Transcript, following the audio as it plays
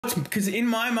because in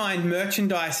my mind,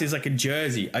 merchandise is like a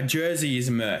jersey. A jersey is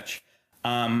merch.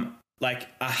 Like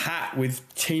a hat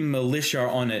with Team Militia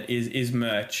on it is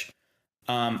merch.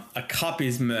 A cup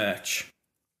is merch.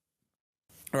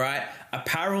 Right?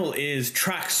 Apparel is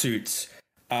tracksuits,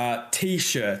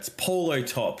 t-shirts, polo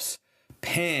tops,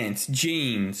 pants,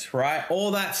 jeans, right?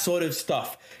 All that sort of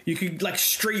stuff. You could, like,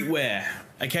 streetwear,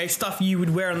 okay? Stuff you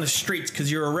would wear on the streets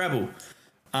because you're a rebel.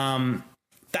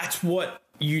 That's what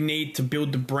you need to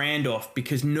build the brand off,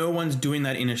 because no one's doing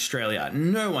that in Australia.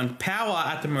 No one. Power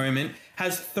at the moment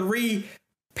has 3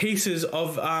 pieces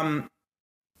of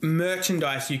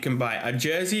merchandise you can buy. A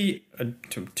jersey,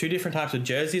 2 different types of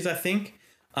jerseys, I think,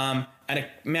 and a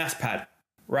mouse pad,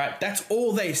 right? That's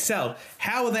all they sell.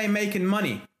 How are they making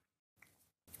money?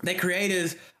 Their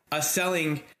creators are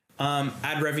selling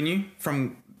ad revenue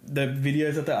from the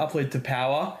videos that they upload to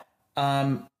Power,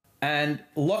 and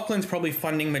Lachlan's probably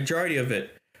funding majority of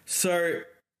it. So,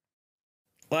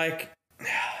 like,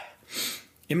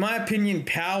 in my opinion,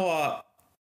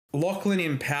 Lachlan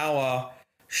in Power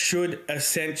should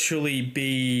essentially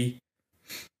be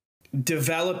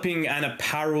developing an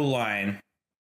apparel line